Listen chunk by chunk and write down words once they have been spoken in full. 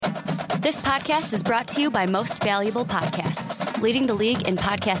This podcast is brought to you by Most Valuable Podcasts, leading the league in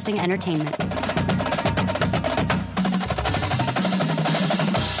podcasting entertainment.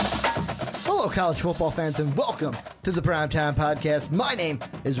 Hello, college football fans, and welcome to the Primetime Podcast. My name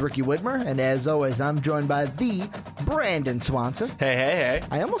is Ricky Widmer, and as always, I'm joined by the Brandon Swanson. Hey.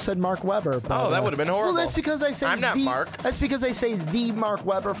 I almost said Mark Weber. But, that would have been horrible. Well, that's because I say I'm not Mark. That's because I say the Mark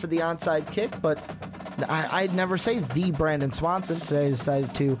Weber for the onside kick, but I'd never say the Brandon Swanson. Today I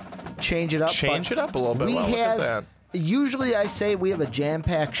decided to change it up. Change it up a little bit. Look at that. Usually I say we have a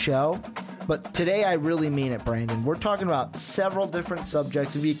jam-packed show, but today I really mean it, Brandon. We're talking about several different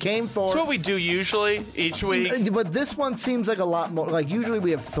subjects. If you came for... It's what we do usually each week. But this one seems like a lot more. Like, usually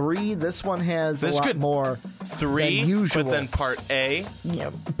we have three. This one has a lot more three, than usual. But then part A,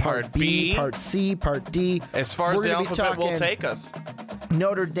 part B, part C, part D. As far as the alphabet will take us.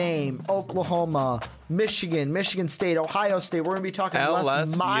 Notre Dame, Oklahoma, Michigan State, Ohio State. We're going to be talking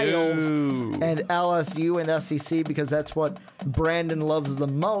Les Miles and LSU and SEC because that's what Brandon loves the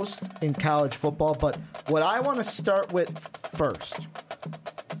most in college football. But what I want to start with first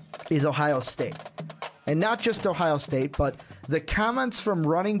is Ohio State. And not just Ohio State, but the comments from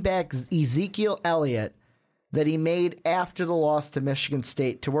running back Ezekiel Elliott that he made after the loss to Michigan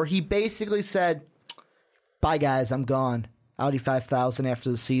State, to where he basically said, "Bye, guys, I'm gone. Audi 5000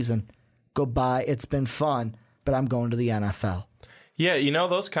 after the season. Goodbye. It's been fun, but I'm going to the NFL." Yeah, you know,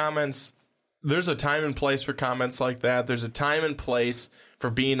 those comments, there's a time and place for comments like that. There's a time and place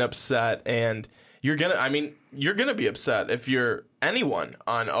for being upset, and you're going to be upset if you're anyone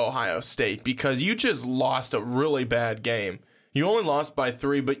on Ohio State because you just lost a really bad game. You only lost by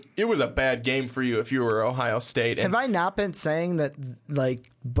 3, but it was a bad game for you if you were Ohio State. Have I not been saying that,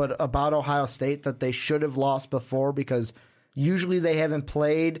 but about Ohio State, that they should have lost before because usually they haven't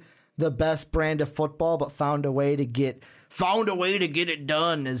played the best brand of football, but found a way to get it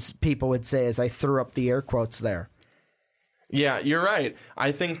done, as people would say, as I threw up the air quotes there. Yeah, you're right.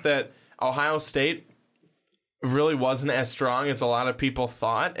 I think that Ohio State really wasn't as strong as a lot of people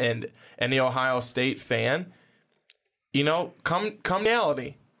thought, and any Ohio State fan, you know, come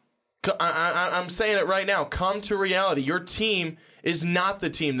reality. I'm saying it right now. Come to reality. Your team is not the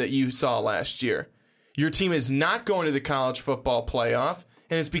team that you saw last year. Your team is not going to the college football playoff,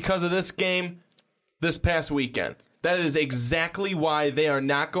 and it's because of this game this past weekend. That is exactly why they are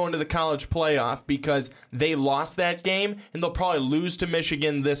not going to the college playoff, because they lost that game, and they'll probably lose to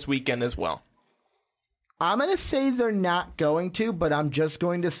Michigan this weekend as well. I'm going to say they're not going to, but I'm just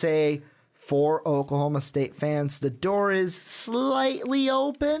going to say for Oklahoma State fans, the door is slightly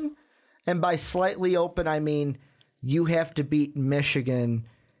open. And by slightly open, I mean you have to beat Michigan,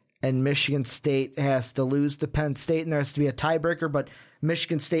 and Michigan State has to lose to Penn State, and there has to be a tiebreaker, but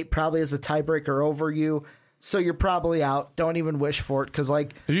Michigan State probably has a tiebreaker over you, so you're probably out. Don't even wish for it, because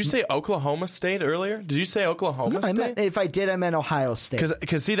Did you say Oklahoma State earlier? Did you say Oklahoma State? If I did, I meant Ohio State.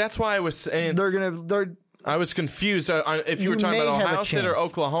 Because see, that's why I was saying... I was confused on if you were talking about Ohio State or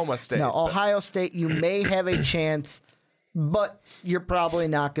Oklahoma State. No, Ohio State, you may have a chance, but you're probably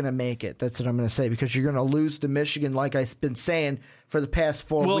not going to make it. That's what I'm going to say, because you're going to lose to Michigan, like I've been saying for the past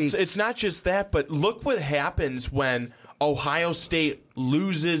 4 weeks. Well, it's not just that, but look what happens when Ohio State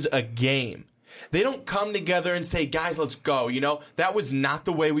loses a game. They don't come together and say, "Guys, let's go." You know, that was not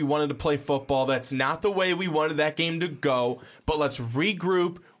the way we wanted to play football. That's not the way we wanted that game to go. But let's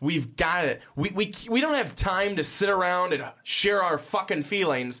regroup. We've got it. We don't have time to sit around and share our fucking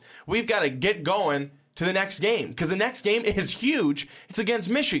feelings. We've got to get going to the next game, because the next game is huge. It's against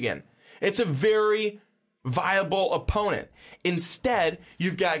Michigan. It's a very viable opponent. Instead,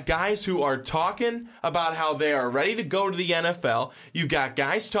 you've got guys who are talking about how they are ready to go to the NFL. You've got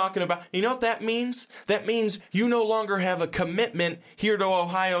guys talking about, you know what that means? That means you no longer have a commitment here to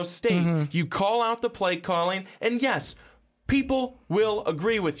Ohio State. Mm-hmm. You call out the play calling, and yes, people will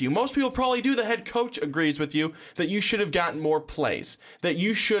agree with you. Most people probably do. The head coach agrees with you that you should have gotten more plays, that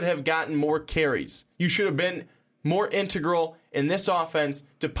you should have gotten more carries. You should have been more integral in this offense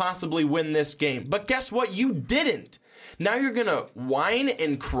to possibly win this game. But guess what? You didn't. Now you're going to whine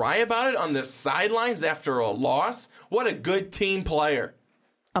and cry about it on the sidelines after a loss? What a good team player.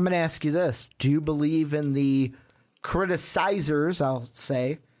 I'm going to ask you this. Do you believe in the criticizers, I'll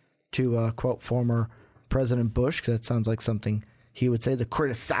say, to quote former President Bush, because that sounds like something he would say, the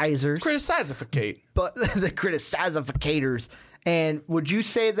criticizers. Criticizificate. But the criticizificators. And would you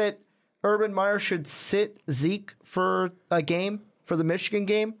say that Urban Meyer should sit Zeke for a game, for the Michigan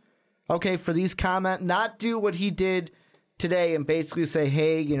game? Okay, for these comments, not do what he did today and basically say,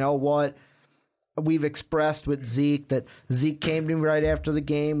 hey, you know what? We've expressed with Zeke that Zeke came to me right after the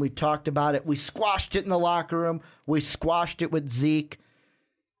game. We talked about it. We squashed it in the locker room. We squashed it with Zeke.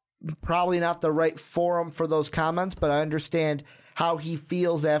 probably not the right forum for those comments, but I understand how he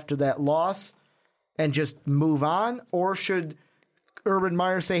feels after that loss and just move on? Or should Urban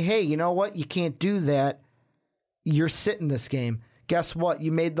Meyer say, hey, you know what? You can't do that. You're sitting this game. Guess what?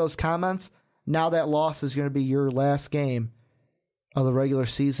 You made those comments. Now that loss is going to be your last game of the regular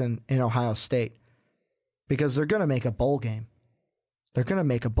season in Ohio State, because they're going to make a bowl game. They're going to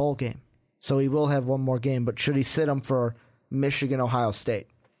make a bowl game. So he will have one more game, but should he sit him for Michigan, Ohio State?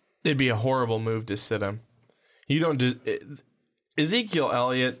 It'd be a horrible move to sit him. Ezekiel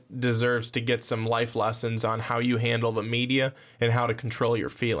Elliott deserves to get some life lessons on how you handle the media and how to control your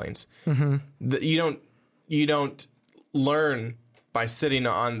feelings. Mm-hmm. You don't learn by sitting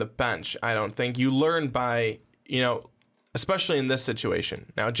on the bench. I don't think you learn by, especially in this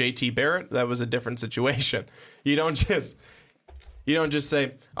situation. Now, JT Barrett, that was a different situation. You don't just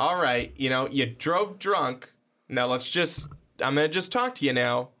say, all right, you drove drunk. Now I'm going to just talk to you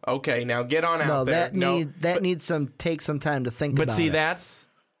now. Okay, now get on out there. That needs take some time to think about it. But see, that's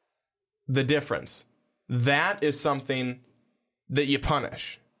the difference. That is something that you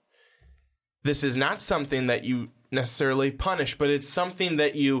punish. This is not something that you necessarily punish, but it's something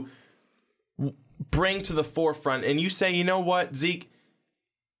that you bring to the forefront and you say, you know what, Zeke,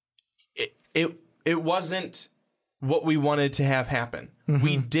 it wasn't what we wanted to have happen. Mm-hmm.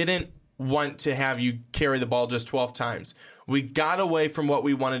 We didn't want to have you carry the ball just 12 times. We got away from what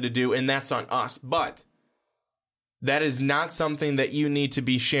we wanted to do, and that's on us. But that is not something that you need to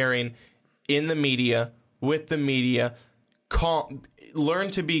be sharing in the media, with the media. Learn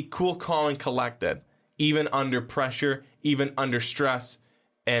to be cool, calm, and collected, even under pressure, even under stress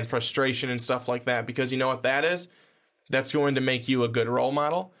and frustration and stuff like that. Because you know what that is? That's going to make you a good role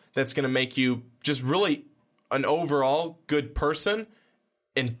model. That's going to make you just really an overall good person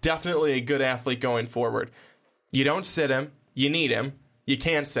and definitely a good athlete going forward. You don't sit him. You need him. You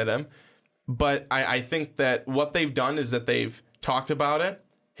can't sit him. But I think that what they've done is that they've talked about it,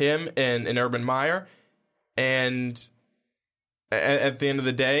 him and Urban Meyer, and at the end of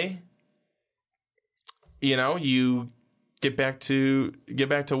the day, you get back to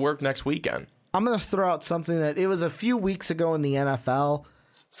work next weekend. I'm going to throw out something that it was a few weeks ago in the NFL.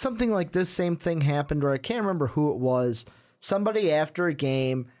 Something like this same thing happened where I can't remember who it was. Somebody after a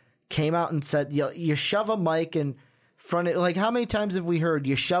game came out and said, you shove a mic in front of, like, how many times have we heard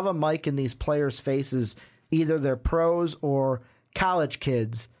you shove a mic in these players' faces, either they're pros or college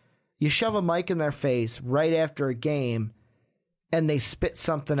kids. You shove a mic in their face right after a game and they spit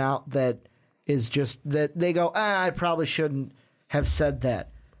something out that is just that they go, I probably shouldn't have said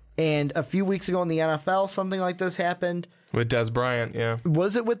that. And a few weeks ago in the NFL, something like this happened. With Des Bryant, yeah.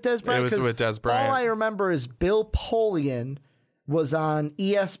 Was it with Des Bryant? It was with Des Bryant. All I remember is Bill Polian was on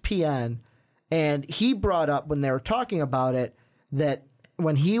ESPN, and he brought up when they were talking about it that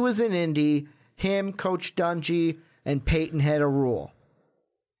when he was in Indy, him, Coach Dungy, and Peyton had a rule.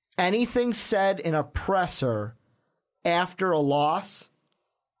 Anything said in a presser after a loss,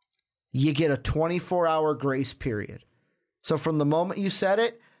 you get a 24-hour grace period. So from the moment you said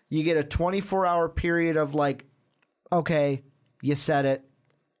it, you get a 24-hour period of like, okay, you said it,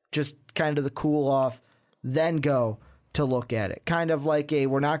 just kind of the cool off, then go to look at it. Kind of like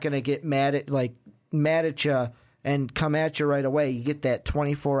we're not going to get mad at you and come at you right away. You get that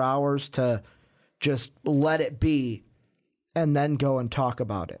 24 hours to just let it be and then go and talk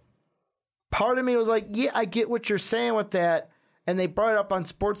about it. Part of me was like, yeah, I get what you're saying with that. And they brought it up on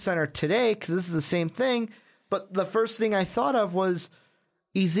SportsCenter today because this is the same thing. But the first thing I thought of was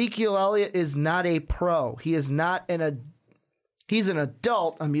Ezekiel Elliott is not a pro. He is not he's an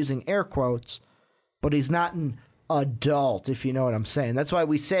adult. I'm using air quotes, but he's not an adult, if you know what I'm saying. That's why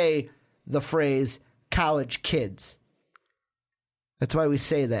we say the phrase college kids. That's why we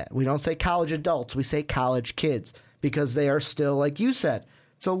say that. We don't say college adults. We say college kids because they are still, like you said,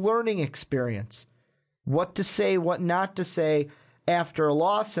 it's a learning experience. What to say, what not to say after a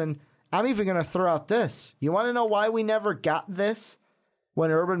loss. And I'm even going to throw out this. You want to know why we never got this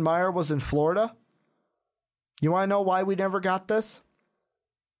when Urban Meyer was in Florida? You want to know why we never got this?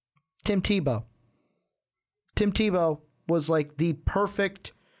 Tim Tebow. Tim Tebow was like the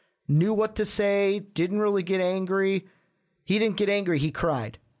perfect, knew what to say, didn't really get angry. He didn't get angry, he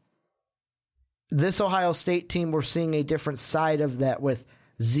cried. This Ohio State team, we're seeing a different side of that with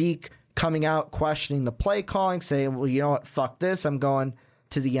Zeke coming out, questioning the play calling, saying, well, you know what, fuck this, I'm going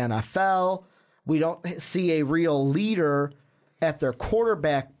to the NFL. We don't see a real leader at their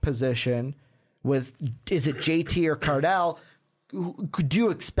quarterback position with, is it JT or Cardell? Do you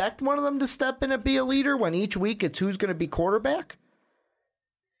expect one of them to step in and be a leader when each week it's who's going to be quarterback?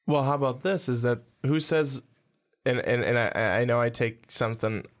 Well, how about this? Is that who says, and I know I take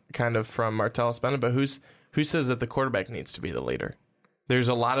something kind of from Martellus Bennett, but who says that the quarterback needs to be the leader? There's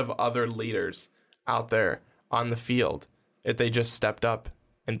a lot of other leaders out there on the field if they just stepped up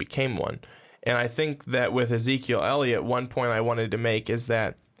and became one. And I think that with Ezekiel Elliott, one point I wanted to make is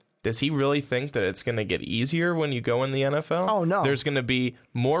that does he really think that it's going to get easier when you go in the NFL? Oh, no. There's going to be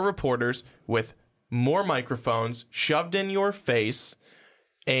more reporters with more microphones shoved in your face.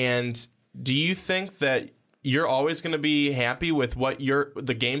 And do you think that you're always going to be happy with what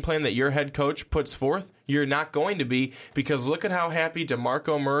the game plan that your head coach puts forth? You're not going to be, because look at how happy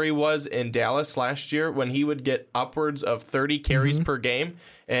DeMarco Murray was in Dallas last year when he would get upwards of 30 carries per game.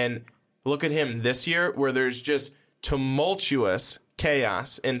 And look at him this year where there's just tumultuous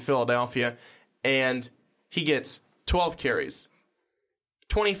chaos in Philadelphia, and he gets 12 carries,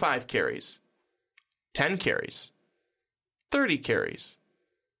 25 carries, 10 carries, 30 carries,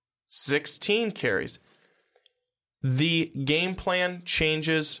 16 carries. The game plan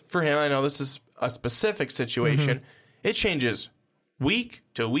changes for him. I know this is a specific situation. It changes week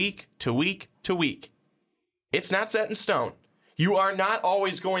to week to week to week. It's not set in stone. You are not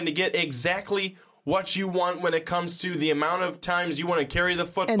always going to get exactly what you want when it comes to the amount of times you want to carry the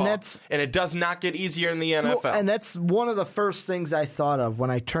football. And it does not get easier in the NFL. Well, and that's one of the first things I thought of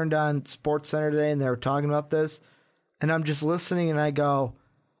when I turned on SportsCenter today and they were talking about this. And I'm just listening and I go,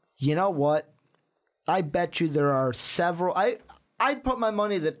 you know what? I bet you there are several. I'd put my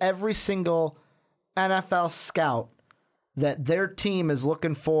money that every single NFL scout that their team is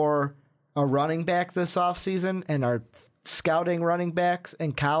looking for a running back this offseason and are scouting running backs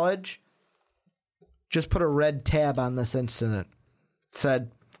in college just put a red tab on this incident.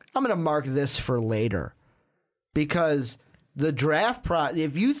 Said, I'm going to mark this for later. Because the draft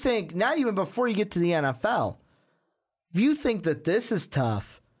if you think, not even before you get to the NFL, if you think that this is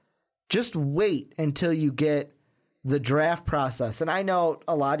tough, just wait until you get the draft process. And I know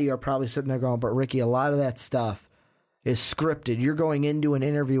a lot of you are probably sitting there going, but Ricky, a lot of that stuff is scripted. You're going into an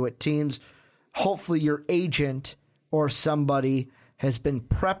interview with teams. Hopefully your agent or somebody has been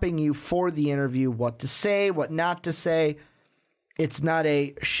prepping you for the interview, what to say, what not to say. It's not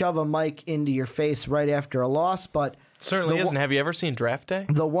a shove a mic into your face right after a loss, but certainly isn't. Have you ever seen Draft Day?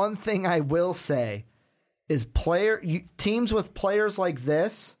 The one thing I will say is teams with players like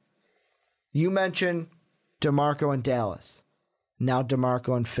this, you mentioned DeMarco in Dallas. Now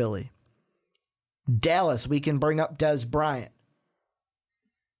DeMarco in Philly. Dallas, we can bring up Dez Bryant.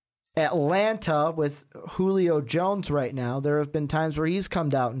 Atlanta with Julio Jones right now, there have been times where he's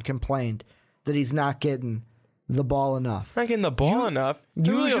come out and complained that he's not getting the ball enough. Not getting the ball enough?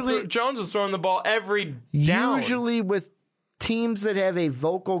 Julio Jones is throwing the ball every down. Usually with teams that have a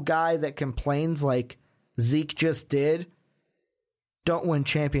vocal guy that complains like Zeke just did, don't win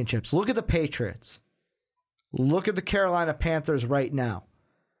championships. Look at the Patriots. Look at the Carolina Panthers right now.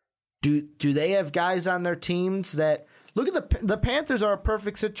 Do they have guys on their teams that... Look at the Panthers are a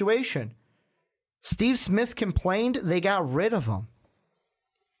perfect situation. Steve Smith complained, they got rid of him.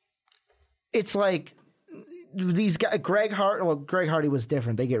 It's like these guys, Greg Hardy was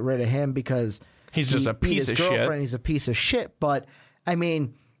different. They get rid of him because he's just a piece of shit. He's a piece of shit. But I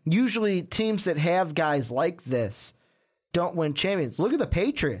mean, usually teams that have guys like this don't win champions. Look at the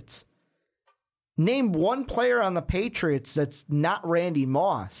Patriots. Name one player on the Patriots that's not Randy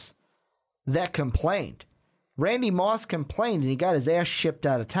Moss that complained. Randy Moss complained and he got his ass shipped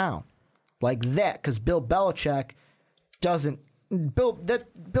out of town like that because Bill Belichick doesn't handle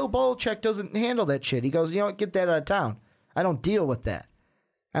that shit. He goes, you know what, get that out of town. I don't deal with that.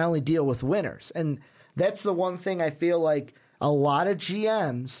 I only deal with winners. And that's the one thing I feel like a lot of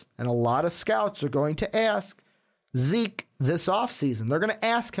GMs and a lot of scouts are going to ask Zeke this offseason. They're going to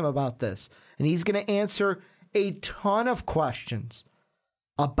ask him about this. And he's going to answer a ton of questions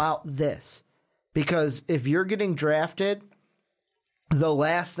about this. Because if you're getting drafted, the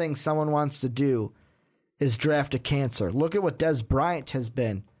last thing someone wants to do is draft a cancer. Look at what Dez Bryant has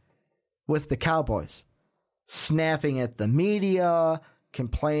been with the Cowboys. Snapping at the media,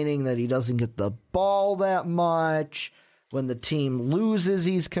 complaining that he doesn't get the ball that much. When the team loses,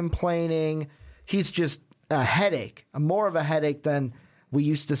 he's complaining. He's just a headache, more of a headache than we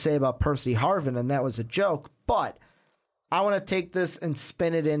used to say about Percy Harvin, and that was a joke. But I want to take this and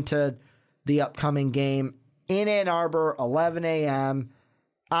spin it into the upcoming game in Ann Arbor, 11 a.m.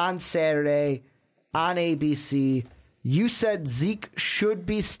 on Saturday on ABC. You said Zeke should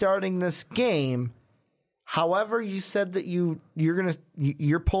be starting this game. However, you said that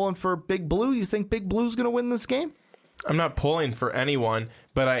you're pulling for Big Blue. You think Big Blue's going to win this game? I'm not pulling for anyone,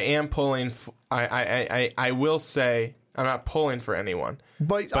 but I am pulling. I will say I'm not pulling for anyone.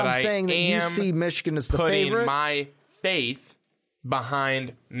 But I'm saying that you see Michigan as the favorite. Putting my faith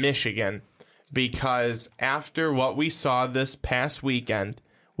behind Michigan because after what we saw this past weekend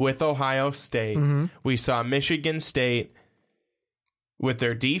with Ohio State, we saw Michigan State with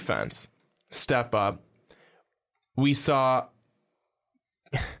their defense step up. We saw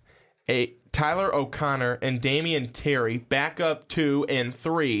Tyler O'Connor and Damian Terry back up 2 and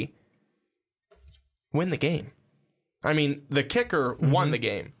 3 win the game. I mean, the kicker won the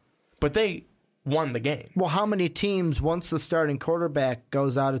game, but they won the game. Well, how many teams, once the starting quarterback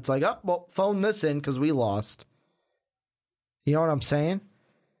goes out, it's like, oh, well, phone this in because we lost. You know what I'm saying?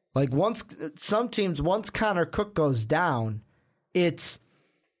 Like, some teams, once Connor Cook goes down, it's,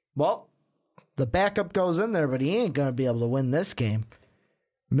 well, the backup goes in there, but he ain't going to be able to win this game.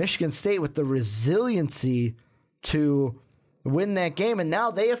 Michigan State with the resiliency to win that game, and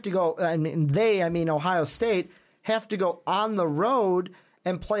now they have to go, I mean Ohio State, have to go on the road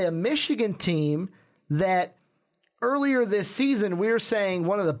and play a Michigan team that earlier this season we were saying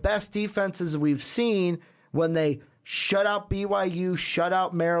one of the best defenses we've seen when they shut out BYU, shut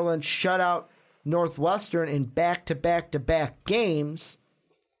out Maryland, shut out Northwestern in back-to-back-to-back games.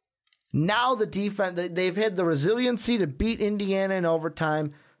 Now the defense, they've had the resiliency to beat Indiana in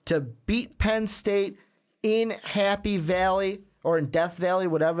overtime, to beat Penn State in Happy Valley or in Death Valley,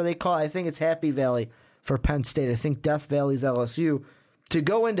 whatever they call it. I think it's Happy Valley for Penn State. I think Death Valley's LSU. To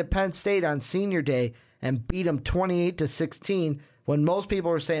go into Penn State on Senior Day and beat them 28-16 when most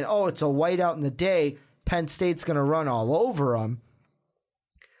people are saying, oh, it's a whiteout in the day, Penn State's going to run all over them.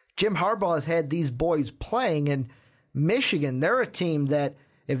 Jim Harbaugh has had these boys playing, and Michigan, they're a team that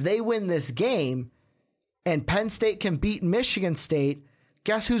if they win this game and Penn State can beat Michigan State,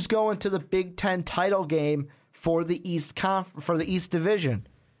 guess who's going to the Big Ten title game for the East Division?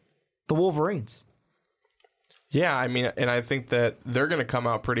 The Wolverines. Yeah, I mean, and I think that they're going to come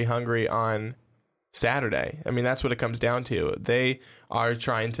out pretty hungry on Saturday. I mean, that's what it comes down to. They are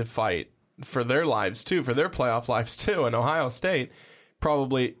trying to fight for their lives, too, for their playoff lives, too. And Ohio State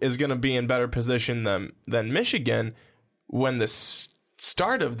probably is going to be in better position than Michigan when the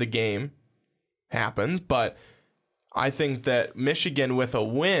start of the game happens. But I think that Michigan, with a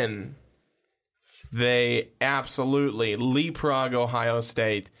win, they absolutely leapfrog Ohio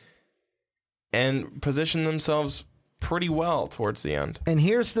State and position themselves pretty well towards the end. And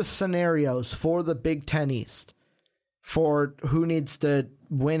here's the scenarios for the Big Ten East for who needs to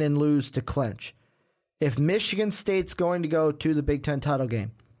win and lose to clinch. If Michigan State's going to go to the Big Ten title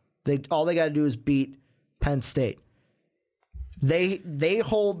game, all they got to do is beat Penn State. They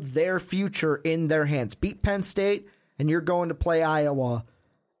hold their future in their hands. Beat Penn State, and you're going to play Iowa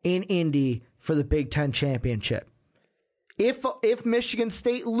in Indy for the Big Ten championship. If Michigan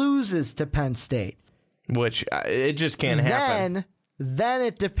State loses to Penn State, which it just can't happen, then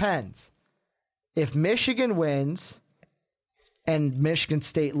it depends. If Michigan wins and Michigan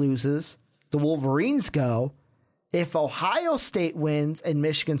State loses, the Wolverines go. If Ohio State wins and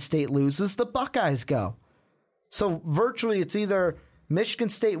Michigan State loses, the Buckeyes go. So virtually it's either Michigan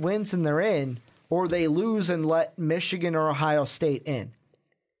State wins and they're in, or they lose and let Michigan or Ohio State in.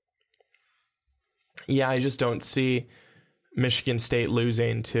 Yeah, I just don't see Michigan State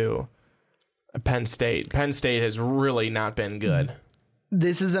losing to Penn State. Penn State has really not been good.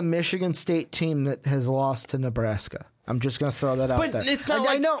 This is a Michigan State team that has lost to Nebraska. I'm just going to throw that out there. But it's not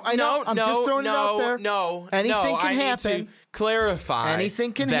I know. I'm just throwing it out there. Anything can happen. Need to clarify.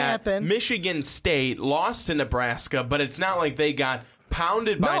 Anything can happen. Michigan State lost to Nebraska, but it's not like they got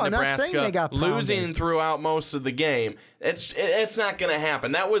pounded by Nebraska, losing throughout most of the game. It's not going to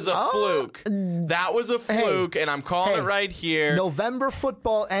happen. That was a fluke. That was a fluke, and I'm calling it right here. November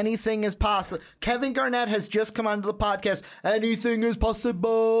football, anything is possible. Kevin Garnett has just come onto the podcast. Anything is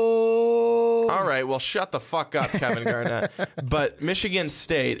possible. All right, well, shut the fuck up, Kevin Garnett. But Michigan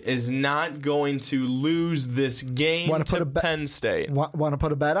State is not going to lose this game to Penn State. Want to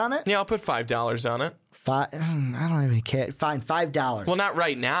put a bet on it? Yeah, I'll put $5 on it. I don't even care. Fine, $5. Well, not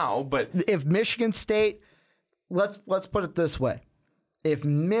right now, but if Michigan State, let's put it this way: if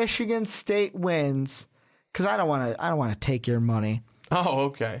Michigan State wins, because I don't want to take your money. Oh,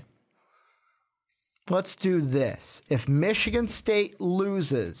 okay. Let's do this: if Michigan State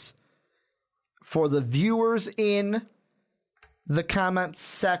loses, for the viewers in the comments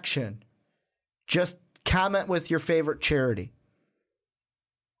section, just comment with your favorite charity.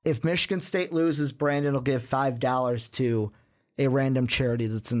 If Michigan State loses, Brandon will give $5 to a random charity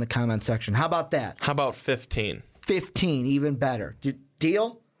that's in the comment section. How about that? How about 15? 15, even better.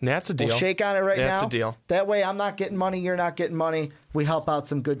 Deal? That's a deal. We'll shake on it now. That's a deal. That way I'm not getting money, you're not getting money. We help out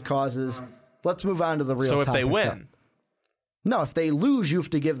some good causes. Let's move on to the real topic. So if they win? No, if they lose, you have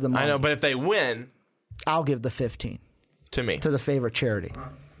to give them money. I know, but if they win? I'll give the 15. to me. To the favorite charity.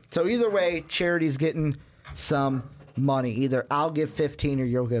 So either way, charity's getting some money. Either I'll give 15 or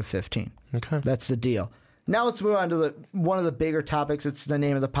you'll give 15. Okay. That's the deal. Now let's move on to one of the bigger topics. It's the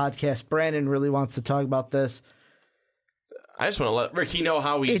name of the podcast. Brandon really wants to talk about this. I just want to let Ricky know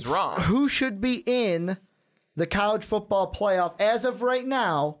how he's wrong. Who should be in the college football playoff as of right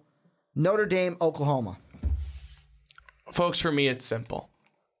now? Notre Dame, Oklahoma. Folks, for me, it's simple.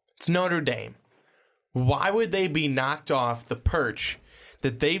 It's Notre Dame. Why would they be knocked off the perch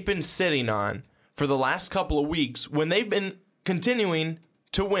that they've been sitting on for the last couple of weeks when they've been continuing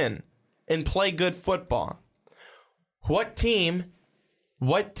to win and play good football? What team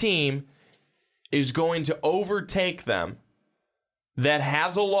is going to overtake them that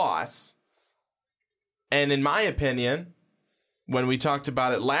has a loss? And in my opinion, when we talked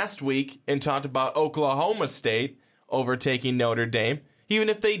about it last week and talked about Oklahoma State overtaking Notre Dame, even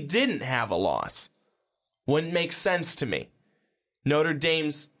if they didn't have a loss, wouldn't make sense to me. Notre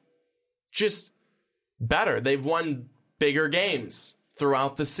Dame's just better. They've won bigger games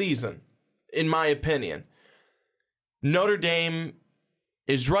throughout the season, in my opinion. Notre Dame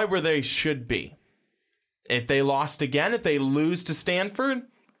is right where they should be. If they lost again, if they lose to Stanford,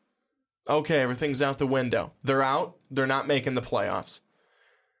 okay, everything's out the window. They're out. They're not making the playoffs.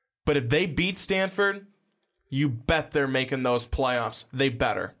 But if they beat Stanford, you bet they're making those playoffs. They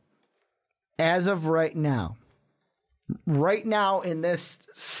better. As of right now in this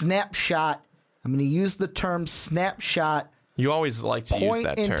snapshot, I'm going to use the term snapshot. You always like to use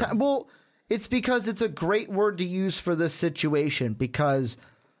that term. Well, it's because it's a great word to use for this situation, because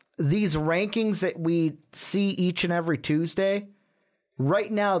these rankings that we see each and every Tuesday,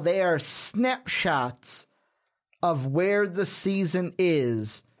 right now they are snapshots of where the season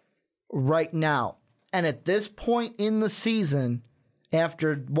is right now. And at this point in the season,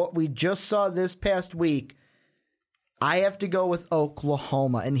 after what we just saw this past week, I have to go with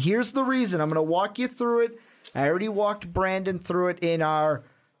Oklahoma. And here's the reason. I'm going to walk you through it. I already walked Brandon through it in our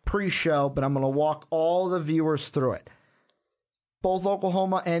pre-show, but I'm going to walk all the viewers through it. Both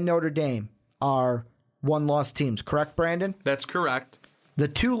Oklahoma and Notre Dame are one-loss teams, correct, Brandon? That's correct. The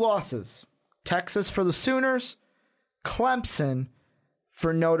two losses, Texas for the Sooners, Clemson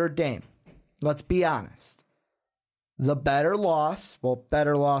for Notre Dame. Let's be honest. The better loss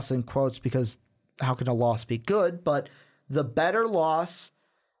in quotes, because how can a loss be good? But the better loss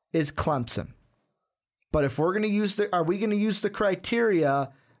is Clemson. But if we're going to use are we going to use the criteria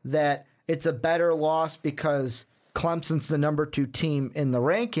that it's a better loss because Clemson's the number 2 team in the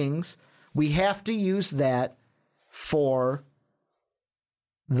rankings? We have to use that for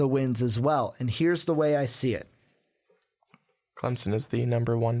the wins as well. And here's the way I see it. Clemson is the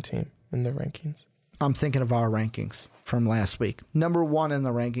number 1 team in the rankings. I'm thinking of our rankings from last week. Number 1 in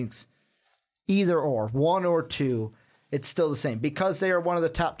the rankings. Either or, 1 or 2, it's still the same. Because they are one of the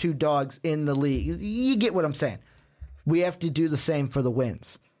top 2 dogs in the league. You get what I'm saying. We have to do the same for the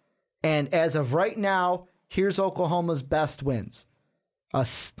wins. And as of right now, here's Oklahoma's best wins.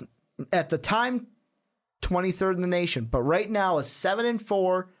 At the time, 23rd in the nation. But right now, a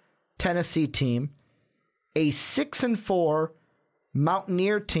 7-4 Tennessee team, a 6-4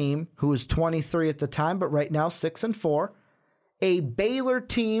 Mountaineer team, who was 23 at the time, but right now 6-4, a Baylor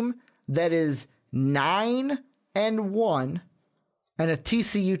team that is 9-1, and a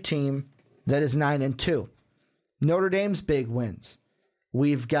TCU team that is 9-2. Notre Dame's big wins.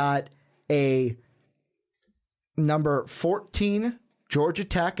 We've got a number 14 Georgia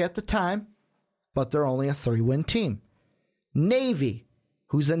Tech at the time, but they're only a 3-win team. Navy,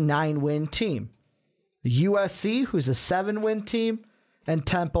 who's a 9-win team. USC, who's a 7-win team, and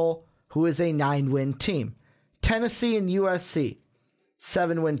Temple, who is a 9-win team. Tennessee and USC,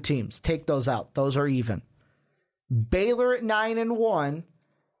 7-win teams. Take those out. Those are even. Baylor at 9-1,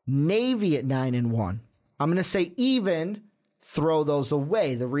 Navy at 9-1. I'm going to say even, throw those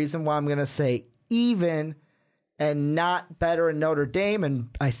away. The reason why I'm going to say even and not better in Notre Dame, and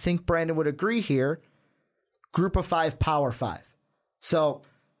I think Brandon would agree here, Group of 5, Power 5. So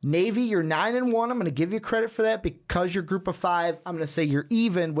Navy, you're 9-1. I'm going to give you credit for that because you're Group of 5. I'm going to say you're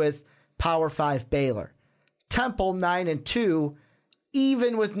even with Power 5 Baylor. Temple, 9-2,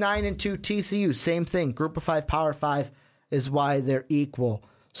 even with 9-2 TCU. Same thing. Group of 5, Power 5 is why they're equal.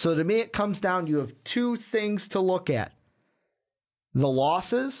 So to me, it comes down, you have 2 things to look at. The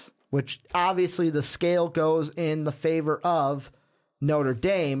losses, which obviously the scale goes in the favor of Notre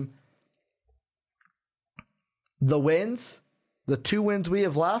Dame. The wins, the 2 wins we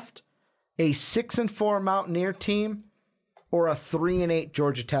have left, a 6-4 Mountaineer team or a 3-8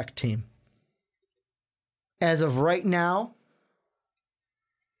 Georgia Tech team. As of right now,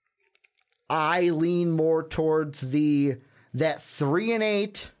 I lean more towards that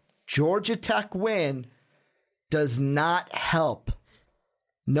 3-8 Georgia Tech win does not help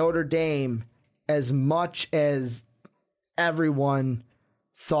Notre Dame as much as everyone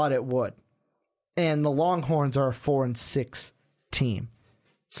thought it would. And the Longhorns are a 4-6 team.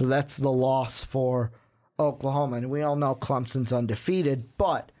 So that's the loss for Oklahoma. And we all know Clemson's undefeated.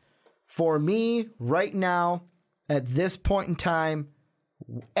 But for me, right now, at this point in time,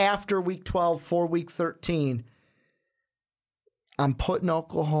 after Week 12, for Week 13, I'm putting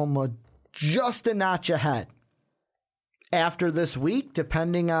Oklahoma just a notch ahead. After this week,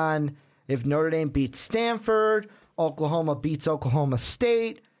 depending on if Notre Dame beats Stanford, Oklahoma beats Oklahoma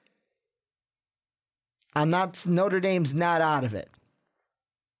State, Notre Dame's not out of it.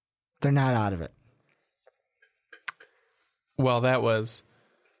 They're not out of it. Well, that was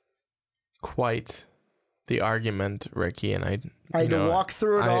quite the argument, Ricky, and I had to walk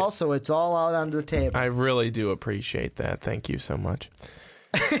through it all, so it's all out on the table. I really do appreciate that. Thank you so much.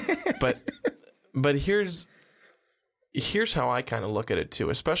 But here's how I kind of look at it too,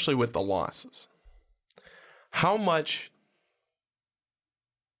 especially with the losses. How much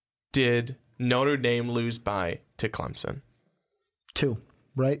did Notre Dame lose by to Clemson? 2,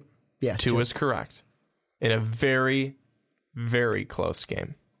 right? Yeah, 2 is correct. In a very, very close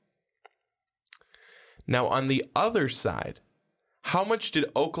game. Now, on the other side, how much did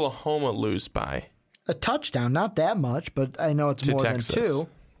Oklahoma lose by? A touchdown, not that much, but I know it's more Texas. Than 2.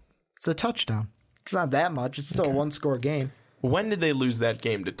 It's a touchdown. It's not that much. It's still a one-score game. When did they lose that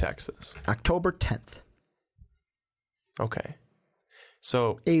game to Texas? October 10th. Okay.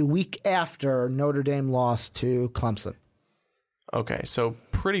 So a week after Notre Dame lost to Clemson. Okay, so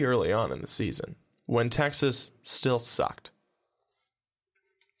pretty early on in the season, when Texas still sucked.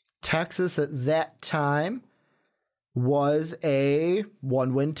 Texas at that time was a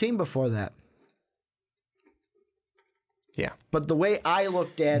 1-win team before that. Yeah. But the way I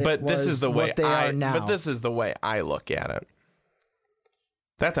looked at it this is the way what they are now. But this is the way I look at it.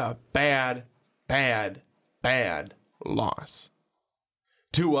 That's a bad, bad, bad loss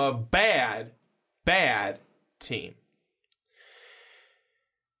to a bad, bad team.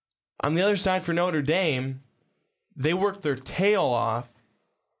 On the other side for Notre Dame, they worked their tail off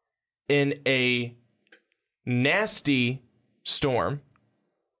in a nasty storm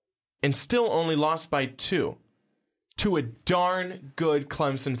and still only lost by 2 to a darn good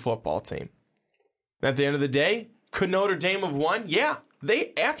Clemson football team. At the end of the day, could Notre Dame have won? Yeah,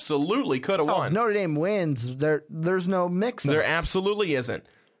 they absolutely could have won. If Notre Dame wins, there's no mix-up. There absolutely isn't.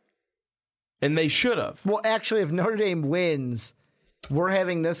 And they should have. Well, actually, if Notre Dame wins, we're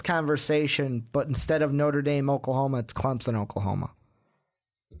having this conversation, but instead of Notre Dame, Oklahoma, it's Clemson, Oklahoma.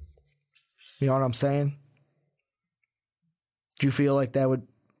 You know what I'm saying? Do you feel like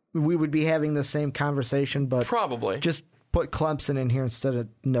we would be having the same conversation, but probably just put Clemson in here instead of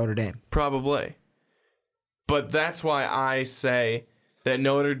Notre Dame? Probably. But that's why I say that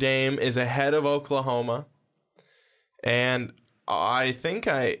Notre Dame is ahead of Oklahoma. And I think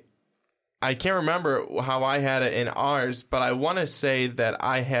I can't remember how I had it in ours, but I want to say that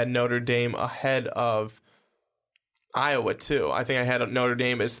I had Notre Dame ahead of Iowa, too. I think I had Notre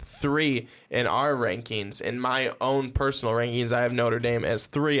Dame as 3 in our rankings. In my own personal rankings, I have Notre Dame as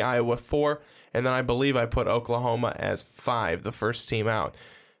 3, Iowa 4, and then I believe I put Oklahoma as 5, the first team out.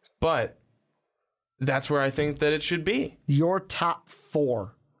 But that's where I think that it should be. Your top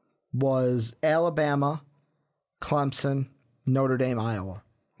 4 was Alabama, Clemson, Notre Dame, Iowa.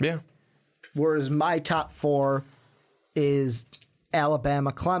 Yeah. Whereas my top 4 is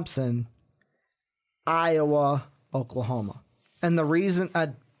Alabama, Clemson, Iowa, Oklahoma. And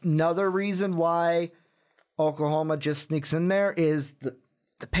another reason why Oklahoma just sneaks in there is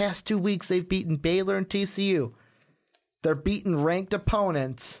the past 2 weeks they've beaten Baylor and TCU. They're beating ranked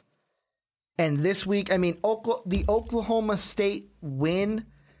opponents. And this week, I mean, the Oklahoma State win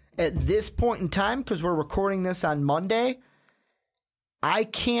at this point in time, because we're recording this on Monday, I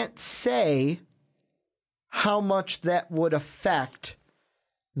can't say how much that would affect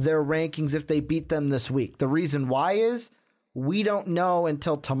their rankings if they beat them this week. The reason why is we don't know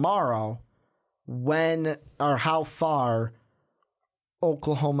until tomorrow when or how far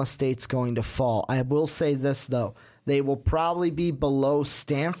Oklahoma State's going to fall. I will say this, though. They will probably be below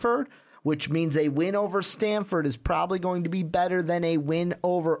Stanford, which means a win over Stanford is probably going to be better than a win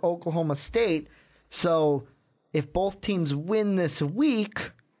over Oklahoma State. So if both teams win this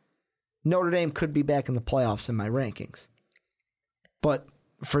week, Notre Dame could be back in the playoffs in my rankings. But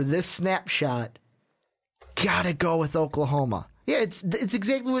for this snapshot, gotta go with Oklahoma. Yeah, it's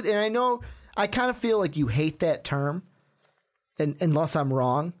exactly what, and I know, I kind of feel like you hate that term, unless I'm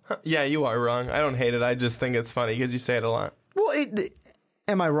wrong. Yeah, you are wrong. I don't hate it. I just think it's funny because you say it a lot. Well,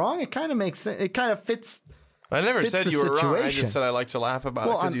 am I wrong? It kind of makes sense. It kind of fits. I never said you were wrong. I situation. just said I like to laugh about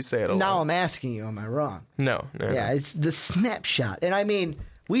it because you say it a lot. Now I'm asking you, am I wrong? No. Yeah, it's the snapshot. And I mean,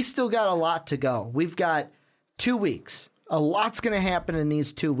 we still got a lot to go. We've got 2 weeks. A lot's going to happen in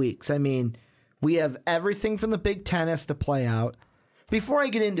these 2 weeks. I mean, we have everything from the Big Ten has to play out. Before I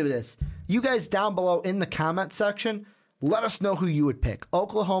get into this, you guys down below in the comment section, let us know who you would pick.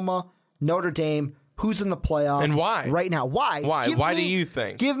 Oklahoma, Notre Dame, who's in the playoff. And why? Right now. Why? Why do you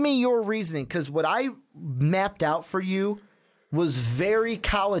think? Give me your reasoning, because what I mapped out for you was very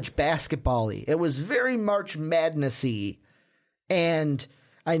college basketball-y. It was very March Madness-y. And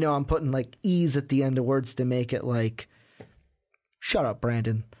I know I'm putting like E's at the end of words to make it like, shut up,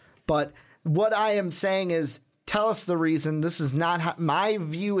 Brandon. But what I am saying is, tell us the reason. This is not how, my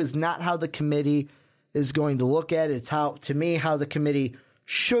view is not how the committee is going to look at it. It's how the committee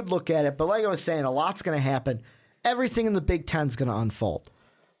should look at it. But like I was saying, a lot's going to happen. Everything in the Big Ten is going to unfold.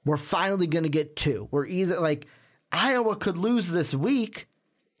 We're finally going to get 2. We're either like Iowa could lose this week,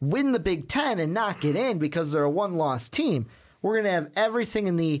 win the Big Ten, and not get in because they're a one-loss team. We're going to have everything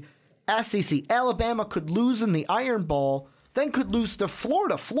in the SEC. Alabama could lose in the Iron Bowl, then could lose to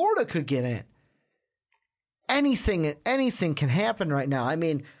Florida. Florida could get in. Anything can happen right now. I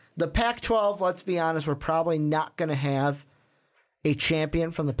mean, the Pac-12, let's be honest, we're probably not going to have a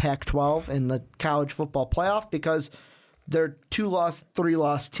champion from the Pac-12 in the college football playoff because they're 2-loss,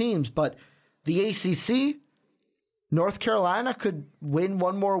 3-loss teams. But the ACC, North Carolina could win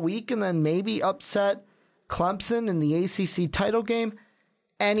one more week and then maybe upset Clemson in the ACC title game.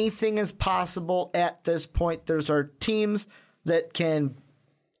 Anything is possible at this point. There's our teams that can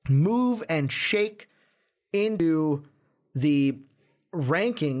move and shake into the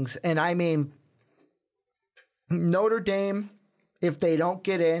rankings. And I mean, Notre Dame, if they don't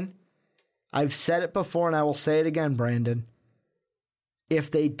get in, I've said it before and I will say it again, Brandon.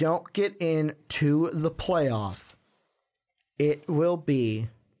 If they don't get into the playoff, it will be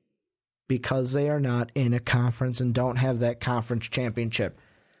because they are not in a conference and don't have that conference championship.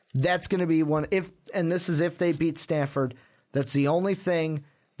 That's going to be one. And this is if they beat Stanford. That's the only thing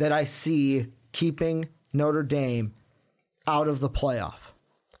that I see keeping Notre Dame out of the playoff.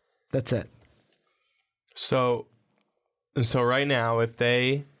 That's it. So right now, if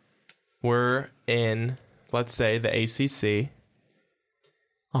they were in, let's say, the ACC,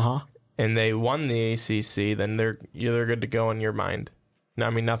 and they won the ACC, then they're good to go in your mind. I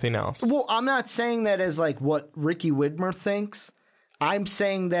mean, nothing else. Well, I'm not saying that as like what Ricky Widmer thinks. I'm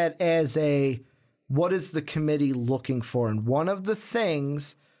saying that as what is the committee looking for? And one of the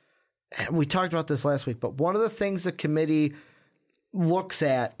things, we talked about this last week, but one of the things the committee looks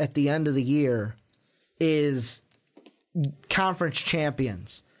at the end of the year is conference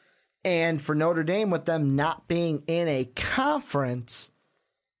champions. And for Notre Dame, with them not being in a conference,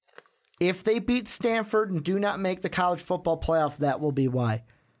 if they beat Stanford and do not make the college football playoff, that will be why.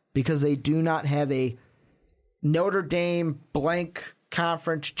 Because they do not have a Notre Dame blank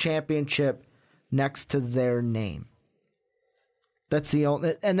conference championship next to their name. That's the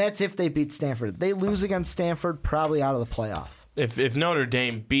only, and that's if they beat Stanford. If they lose against Stanford, probably out of the playoff. If Notre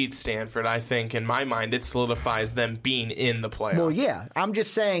Dame beats Stanford, I think in my mind it solidifies them being in the playoff. Well, yeah, I'm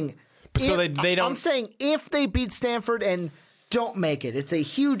just saying. So they don't. I'm saying if they beat Stanford and don't make it, it's a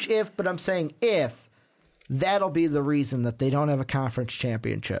huge if. But I'm saying if, that'll be the reason that they don't have a conference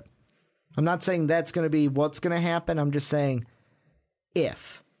championship. I'm not saying that's going to be what's going to happen. I'm just saying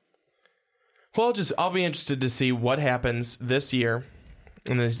if. Well, I'll be interested to see what happens this year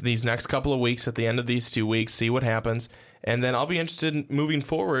in these next couple of weeks, at the end of these 2 weeks, see what happens. And then I'll be interested in moving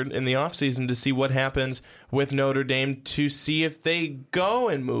forward in the offseason to see what happens with Notre Dame, to see if they go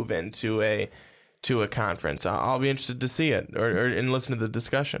and move into a conference. I'll be interested to see it and listen to the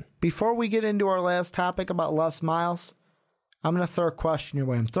discussion. Before we get into our last topic about Les Miles, I'm going to throw a question your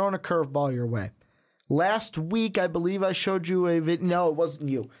way. I'm throwing a curveball your way. Last week, I believe I showed you a video. No, it wasn't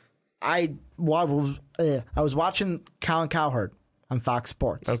you. I was watching Colin Cowherd on Fox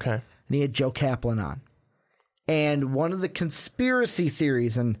Sports. Okay. And he had Joe Kaplan on. And one of the conspiracy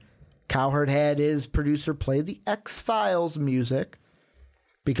theories, and Cowherd had his producer play the X-Files music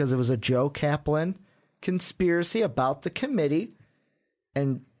because it was a Joe Kaplan conspiracy about the committee.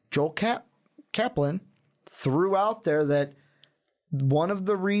 And Joel Kaplan threw out there that one of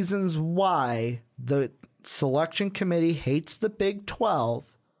the reasons why the selection committee hates the Big 12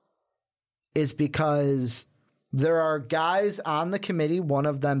 is because there are guys on the committee, one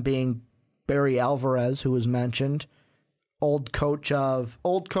of them being Barry Alvarez, who was mentioned, old coach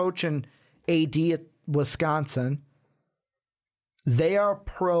and AD at Wisconsin, They are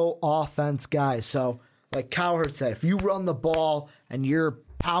pro offense guys. So, like Cowherd said, if you run the ball and you're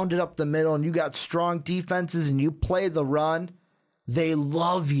pounded up the middle and you got strong defenses and you play the run, they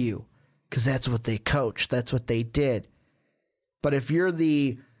love you because that's what they coach. That's what they did. But if you're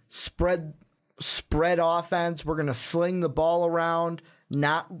the spread offense, we're going to sling the ball around,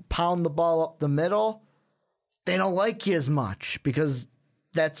 not pound the ball up the middle, they don't like you as much because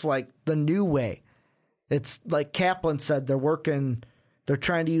that's like the new way. It's like Kaplan said, they're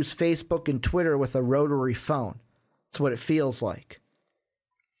trying to use Facebook and Twitter with a rotary phone. That's what it feels like.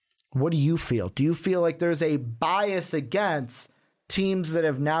 What do you feel? Do you feel like there's a bias against teams that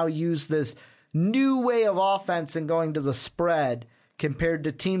have now used this new way of offense and going to the spread compared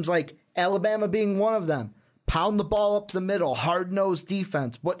to teams like Alabama being one of them? Pound the ball up the middle, hard-nosed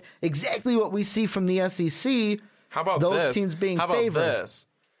defense. Exactly what we see from the SEC. How about those teams being favored? How about this?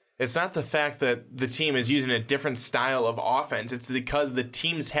 It's not the fact that the team is using a different style of offense. It's because the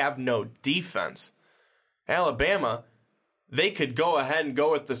teams have no defense. Alabama, they could go ahead and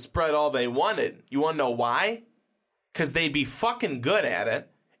go with the spread all they wanted. You want to know why? Because they'd be fucking good at it,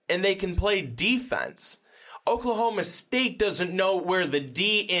 and they can play defense. Oklahoma State doesn't know where the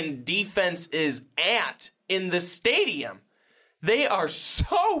D in defense is at in the stadium. They are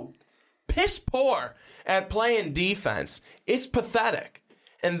so piss poor at playing defense. It's pathetic.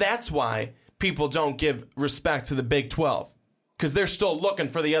 And that's why people don't give respect to the Big 12. Because they're still looking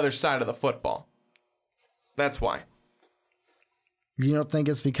for the other side of the football. That's why. You don't think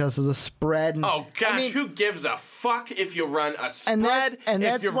it's because of the spread? Oh, gosh, who gives a fuck if you run a spread,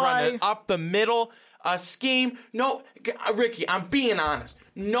 if you run an up the middle scheme? No, Ricky, I'm being honest.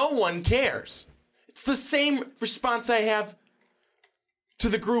 No one cares. It's the same response I have to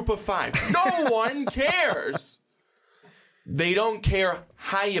the group of five. No one cares. They don't care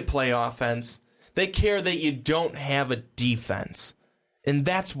how you play offense. They care that you don't have a defense. And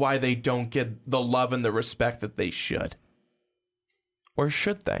that's why they don't get the love and the respect that they should. Or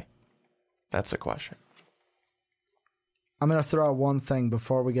should they? That's a question. I'm going to throw out one thing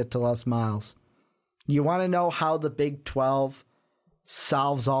before we get to Les Miles. You want to know how the Big 12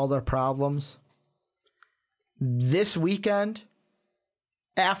 solves all their problems? This weekend,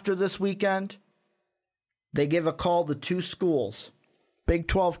 after this weekend, they give a call to two schools. Big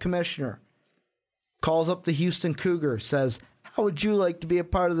 12 commissioner calls up the Houston Cougars, says, how would you like to be a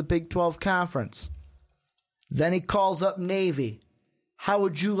part of the Big 12 conference? Then he calls up Navy. How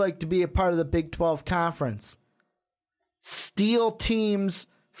would you like to be a part of the Big 12 conference? Steal teams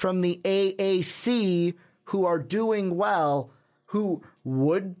from the AAC who are doing well, who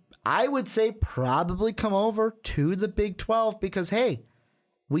would, I would say, probably come over to the Big 12 because, hey,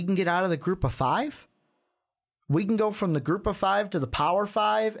 we can get out of the group of five. We can go from the group of five to the Power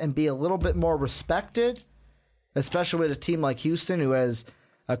Five and be a little bit more respected, especially with a team like Houston who has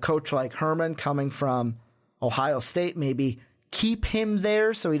a coach like Herman coming from Ohio State. Maybe keep him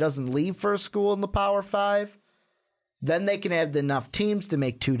there so he doesn't leave for a school in the Power Five. Then they can have enough teams to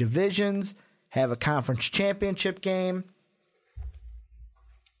make two divisions, have a conference championship game.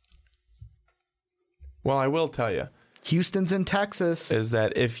 Well, I will tell you. Houston's in Texas. Is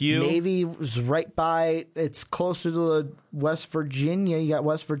that if you... Navy was right by... It's closer to West Virginia. You got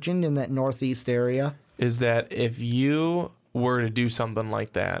West Virginia in that northeast area. Is that if you were to do something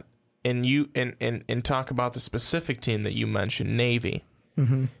like that, and you and talk about the specific team that you mentioned, Navy,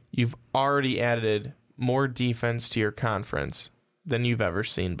 you've already added more defense to your conference than you've ever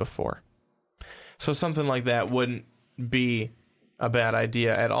seen before. So something like that wouldn't be a bad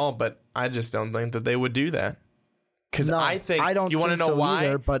idea at all, but I just don't think that they would do that. Because no, I think, you want to know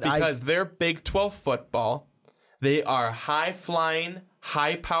why? Because they're Big 12 football. They are high-flying,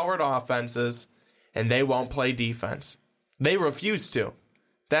 high-powered offenses, and they won't play defense. They refuse to.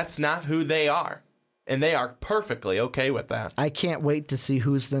 That's not who they are. And they are perfectly okay with that. I can't wait to see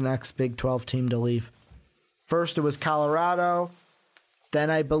who's the next Big 12 team to leave. First it was Colorado. Then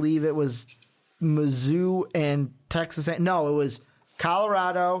I believe it was Mizzou and Texas. No, it was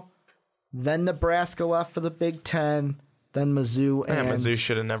Colorado. Then Nebraska left for the Big Ten. Then Mizzou and... Yeah, Mizzou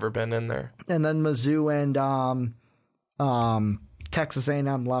should have never been in there. And then Mizzou and Texas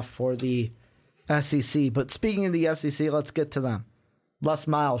A&M left for the SEC. But speaking of the SEC, let's get to them. Les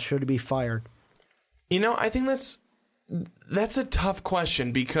Miles should be fired. You know, I think that's a tough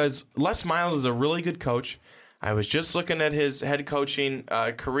question because Les Miles is a really good coach. I was just looking at his head coaching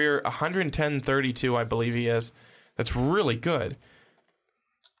career, 110-32, I believe he is. That's really good.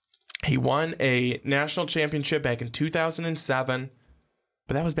 He won a national championship back in 2007,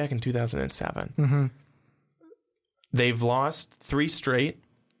 but that was back in 2007. Mm-hmm. They've lost 3 straight.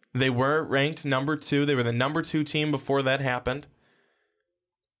 They were ranked number 2. They were the number 2 team before that happened.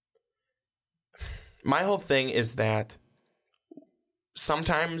 My whole thing is that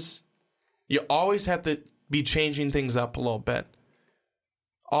sometimes you always have to be changing things up a little bit.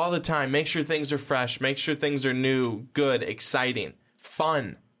 All the time. Make sure things are fresh. Make sure things are new, good, exciting,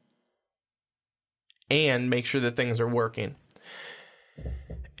 fun. And make sure that things are working.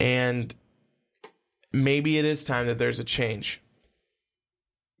 And maybe it is time that there's a change.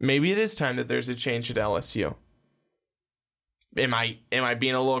 Maybe it is time that there's a change at LSU. Am I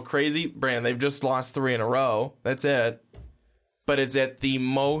being a little crazy? Brandon, they've just lost 3 in a row. That's it. But it's at the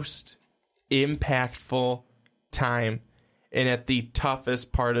most impactful time and at the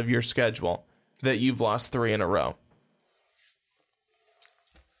toughest part of your schedule that you've lost 3 in a row.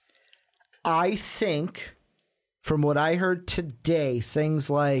 I think, from what I heard today, things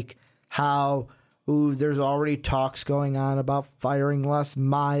like how there's already talks going on about firing Les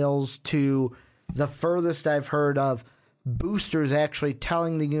Miles, to the furthest I've heard of boosters actually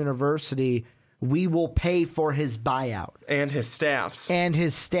telling the university, we will pay for his buyout. And his staff's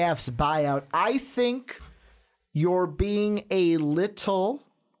buyout. I think you're being a little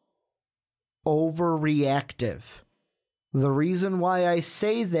overreactive. The reason why I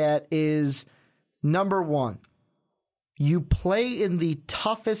say that is, number one, you play in the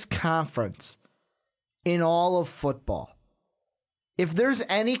toughest conference in all of football. If there's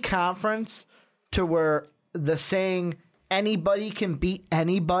any conference to where the saying anybody can beat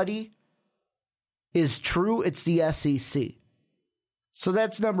anybody is true, it's the SEC. So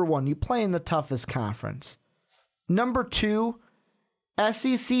that's number one. You play in the toughest conference. Number two,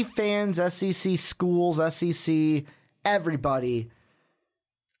 SEC fans, SEC schools, SEC everybody,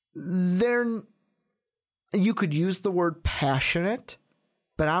 you could use the word passionate,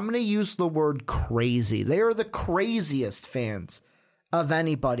 but I'm going to use the word crazy. They are the craziest fans of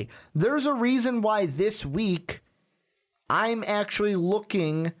anybody. There's a reason why this week I'm actually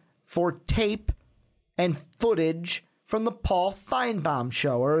looking for tape and footage from the Paul Feinbaum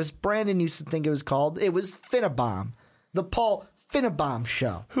show, or as Brandon used to think it was called, it was Finnebaum. The Paul Finnebaum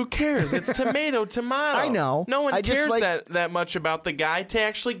show. Who cares? It's tomato. I know. No one cares that much about the guy to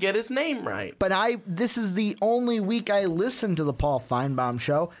actually get his name right. But this is the only week I listen to the Paul Feinbaum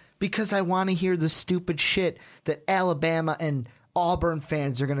show because I want to hear the stupid shit that Alabama and Auburn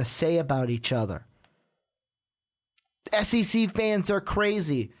fans are going to say about each other. SEC fans are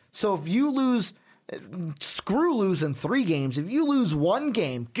crazy. So if you lose, screw losing 3 games. If you lose 1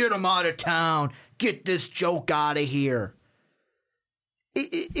 game, get them out of town. Get this joke out of here.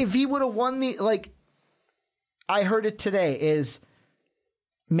 If he would have won I heard it today,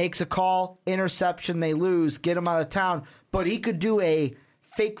 makes a call, interception, they lose, get him out of town. But he could do a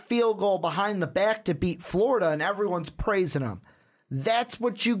fake field goal behind the back to beat Florida, and everyone's praising him. That's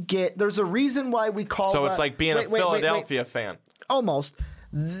what you get. There's a reason why we call So it's like being a Philadelphia fan. Almost.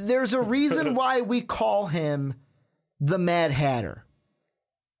 There's a reason why we call him the Mad Hatter.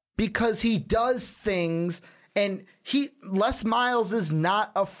 Because he does things, and Les Miles is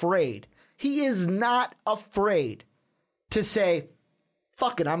not afraid. He is not afraid to say,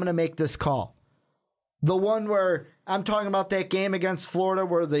 fuck it, I'm going to make this call. The one where I'm talking about, that game against Florida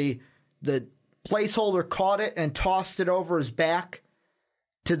where the placeholder caught it and tossed it over his back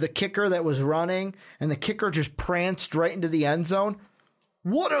to the kicker that was running, and the kicker just pranced right into the end zone.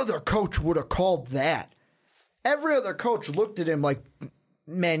 What other coach would have called that? Every other coach looked at him like,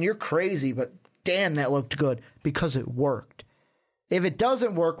 man, you're crazy, but damn, that looked good, because it worked. If it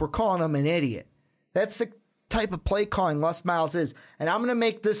doesn't work, we're calling him an idiot. That's the type of play calling Les Miles is. And I'm going to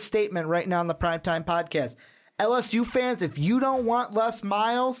make this statement right now on the Primetime Podcast. LSU fans, if you don't want Les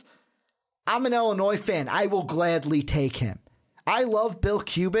Miles, I'm an Illinois fan. I will gladly take him. I love Bill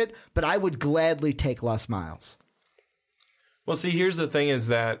Cubit, but I would gladly take Les Miles. Well, see, here's the thing is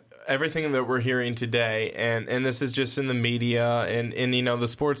that everything that we're hearing today, and this is just in the media, and the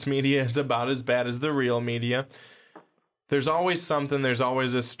sports media is about as bad as the real media. There's always something, there's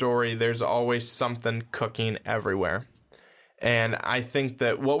always a story, there's always something cooking everywhere. And I think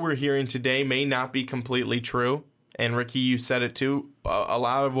that what we're hearing today may not be completely true. And Ricky, you said it too. A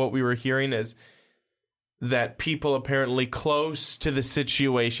lot of what we were hearing is that people apparently close to the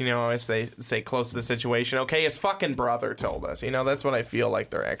situation, as they say close to the situation. Okay, his fucking brother told us. That's what I feel like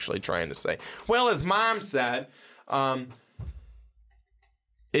they're actually trying to say. Well, his mom said,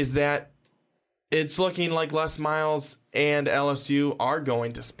 is that it's looking like Les Miles and LSU are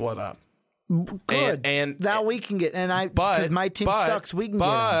going to split up. Good. And now we can get, because my team sucks, we can get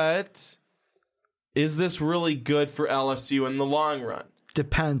them. But is this really good for LSU in the long run?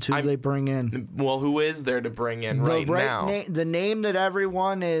 Depends who they bring in. Well, who is there to bring in now? The name that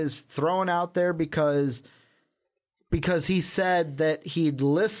everyone is throwing out there because he said that he'd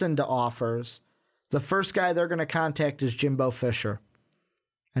listened to offers. The first guy they're going to contact is Jimbo Fisher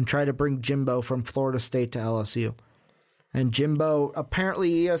and try to bring Jimbo from Florida State to LSU. And Jimbo,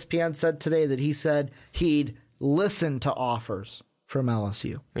 apparently ESPN said today that he said he'd listen to offers from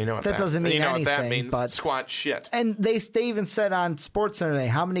LSU. You know what that doesn't mean anything. What that means? But, squat shit. And they even said on SportsCenter today,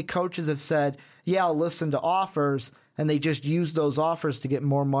 how many coaches have said, yeah, I'll listen to offers, and they just use those offers to get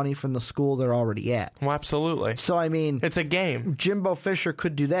more money from the school they're already at. Well, absolutely. So, I mean, it's a game. Jimbo Fisher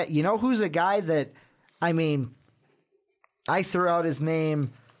could do that. You know who's a guy that, I mean, I threw out his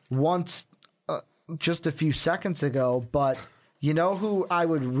name once just a few seconds ago, but you know who I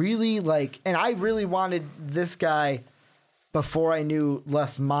would really like, and I really wanted this guy before I knew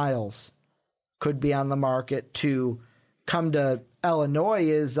Les Miles could be on the market to come to Illinois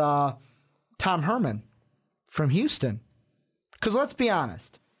is Tom Herman from Houston. Because let's be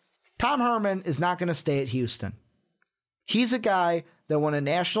honest, Tom Herman is not going to stay at Houston. He's a guy that won a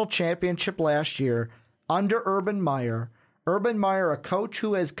national championship last year under Urban Meyer. Urban Meyer, a coach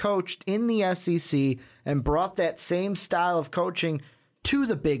who has coached in the SEC and brought that same style of coaching to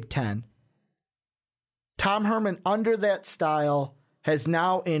the Big Ten. Tom Herman, under that style, has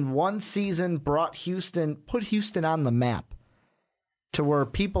now in one season put Houston on the map to where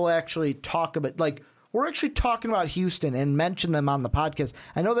people actually talk about, like, we're actually talking about Houston and mention them on the podcast.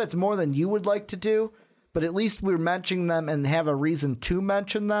 I know that's more than you would like to do, but at least we're mentioning them and have a reason to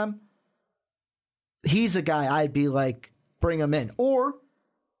mention them. He's a guy I'd be like, bring him in. Or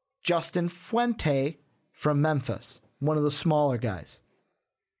Justin Fuente from Memphis, one of the smaller guys.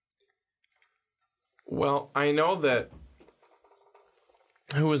 Well, I know that.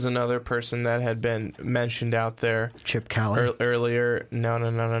 Who was another person that had been mentioned out there? Chip Kelly. Earlier. No.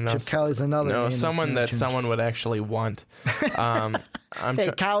 Chip Kelly's another. No, someone that someone would actually want.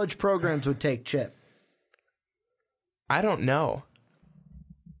 College programs would take Chip. I don't know.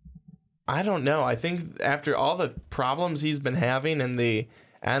 I think after all the problems he's been having in the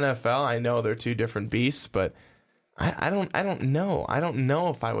NFL, I know they're two different beasts, but I don't know. I don't know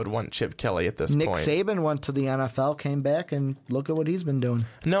if I would want Chip Kelly at this point. Nick Saban went to the NFL, came back, and look at what he's been doing.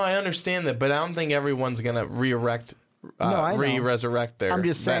 No, I understand that, but I don't think everyone's going to resurrect their I'm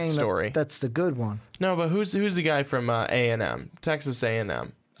just saying that story. That's the good one. No, but who's the guy from A&M, Texas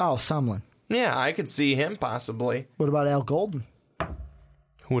A&M? Oh, Sumlin. Yeah, I could see him possibly. What about Al Golden?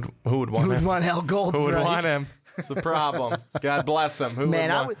 Who would want him? Who would want Al Golden? Who would right? want him? It's the problem. God bless him. Who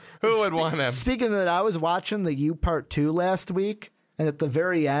would want him? Speaking of that, I was watching the U Part 2 last week, and at the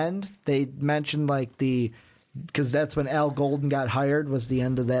very end, they mentioned because that's when Al Golden got hired, was the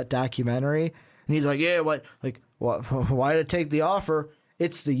end of that documentary. And he's like, yeah, what, why did I take the offer?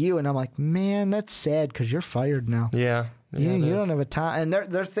 It's the U. And I'm like, man, that's sad because you're fired now. Yeah. You don't have a time. And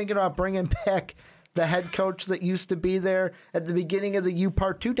they're thinking about bringing back the head coach that used to be there at the beginning of the U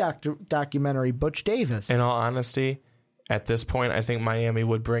Part 2 documentary, Butch Davis. In all honesty, at this point, I think Miami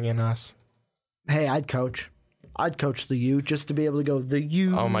would bring in us. Hey, I'd coach the U just to be able to go, the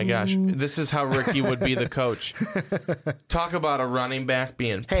U. Oh, my gosh. This is how Ricky would be the coach. Talk about a running back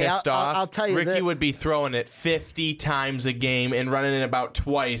being pissed off. I'll tell you Ricky would be throwing it 50 times a game and running it about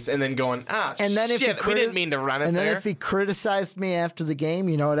twice and then going, we didn't mean to run it there. And then if he criticized me after the game,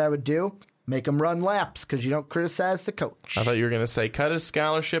 you know what I would do? Make him run laps because you don't criticize the coach. I thought you were going to say cut his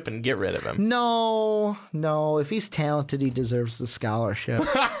scholarship and get rid of him. No. If he's talented, he deserves the scholarship.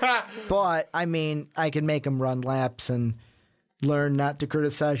 But, I mean, I can make him run laps and learn not to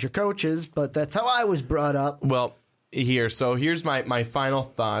criticize your coaches, but that's how I was brought up. Well, here's my final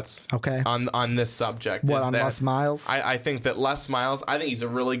thoughts on this subject. What, on Les Miles? I think that Les Miles, I think he's a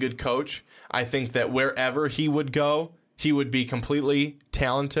really good coach. I think that wherever he would go, he would be completely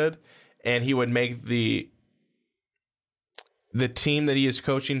talented. And he would make the team that he is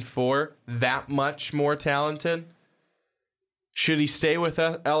coaching for that much more talented. Should he stay with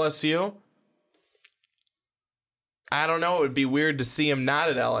LSU? I don't know. It would be weird to see him not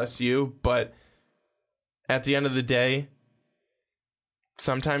at LSU, but at the end of the day,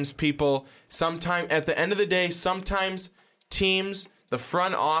 sometimes teams, the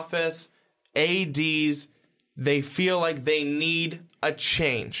front office, ADs, they feel like they need a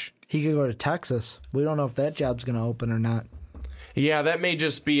change. He could go to Texas. We don't know if that job's going to open or not. Yeah, that may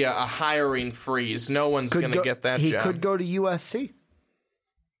just be a hiring freeze. No one's going to get that job. He could go to USC.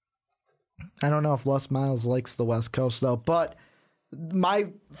 I don't know if Les Miles likes the West Coast, though. But my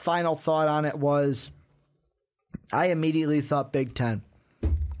final thought on it was I immediately thought Big Ten.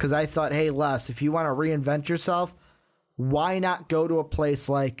 Because I thought, hey, Les, if you want to reinvent yourself, why not go to a place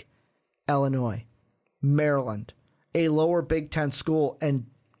like Illinois, Maryland, a lower Big Ten school, and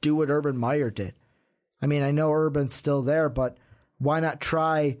do what Urban Meyer did? I mean, I know Urban's still there, but why not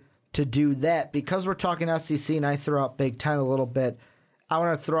try to do that. Because we're talking SEC and I throw out Big Ten a little bit, I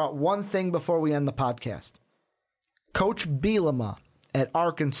want to throw out one thing before we end the podcast. Coach Bielema at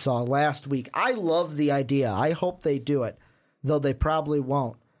Arkansas last week, I love the idea. I hope they do it, though they probably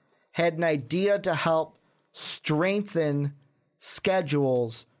won't. Had an idea to help strengthen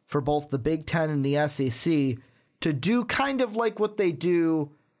schedules for both the Big Ten and the SEC to do kind of like what they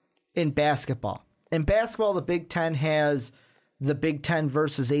do in basketball. In basketball, the Big Ten has the Big Ten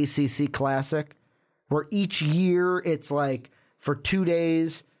versus ACC Classic, where each year it's like for 2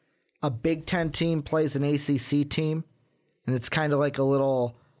 days, a Big Ten team plays an ACC team. And it's kind of like a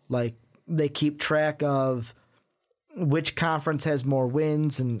little, like, they keep track of which conference has more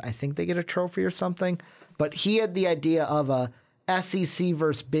wins, and I think they get a trophy or something. But he had the idea of a SEC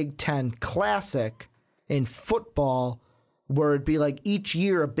versus Big Ten Classic in football, where it'd be like each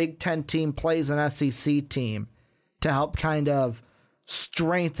year a Big Ten team plays an SEC team to help kind of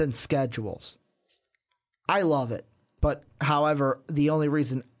strengthen schedules. I love it. But, however, the only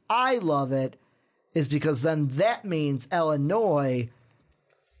reason I love it is because then that means Illinois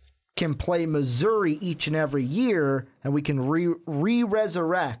can play Missouri each and every year, and we can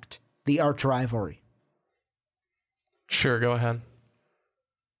re-resurrect the arch rivalry. Sure, go ahead.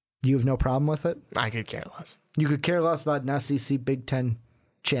 You have no problem with it? I could care less. You could care less about an SEC Big Ten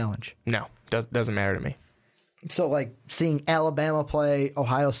challenge? No, doesn't matter to me. So, like, seeing Alabama play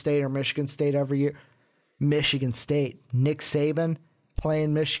Ohio State or Michigan State every year. Michigan State. Nick Saban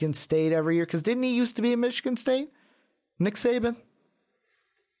playing Michigan State every year. Because didn't he used to be at Michigan State? Nick Saban?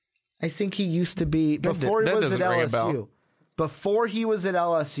 I think he used to be before he was at LSU. Before he was at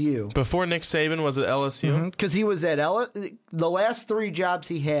LSU. Before Nick Saban was at LSU? Because he was at the last 3 jobs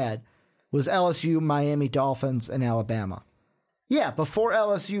he had was LSU, Miami Dolphins, and Alabama. Yeah, before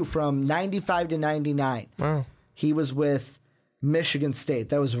LSU from 95 to 99. Wow. He was with Michigan State.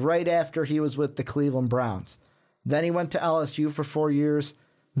 That was right after he was with the Cleveland Browns. Then he went to LSU for 4 years,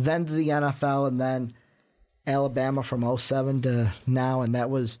 then to the NFL, and then Alabama from 07 to now, and that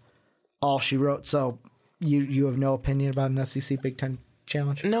was all she wrote. So you have no opinion about an SEC Big Ten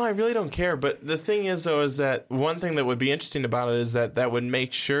challenge? No, I really don't care. But the thing is, though, is that one thing that would be interesting about it is that would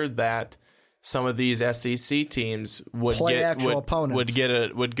make sure that some of these SEC teams would get a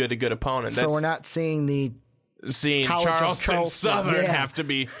good opponent. So we're not seeing Charleston Southern have to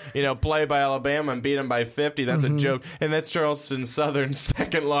be, play by Alabama and beat them by 50. That's a joke. And that's Charleston Southern's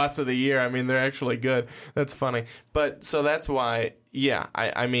second loss of the year. I mean, they're actually good. That's funny. But so that's why,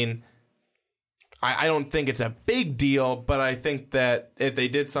 I mean, I don't think it's a big deal, but I think that if they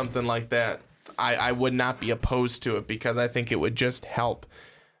did something like that, I would not be opposed to it because I think it would just help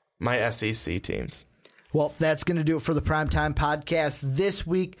my SEC teams. Well, that's going to do it for the Primetime Podcast this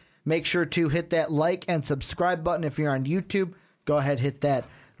week. Make sure to hit that like and subscribe button if you're on YouTube. Go ahead, hit that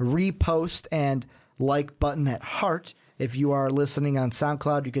repost and like button at heart. If you are listening on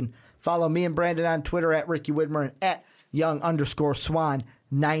SoundCloud, you can follow me and Brandon on Twitter at Ricky Widmer and at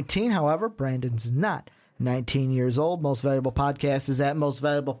Young_Swan19. However, Brandon's not 19 years old. Most Valuable Podcast is at Most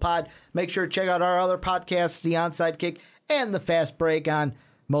Valuable Pod. Make sure to check out our other podcasts, The Onside Kick and The Fast Break on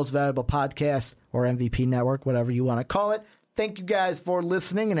Most Valuable Podcast or MVP Network, whatever you want to call it. Thank you guys for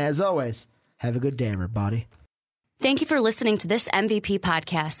listening, and as always, have a good day, everybody. Thank you for listening to this MVP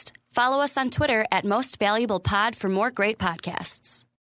podcast. Follow us on Twitter at Most Valuable Pod for more great podcasts.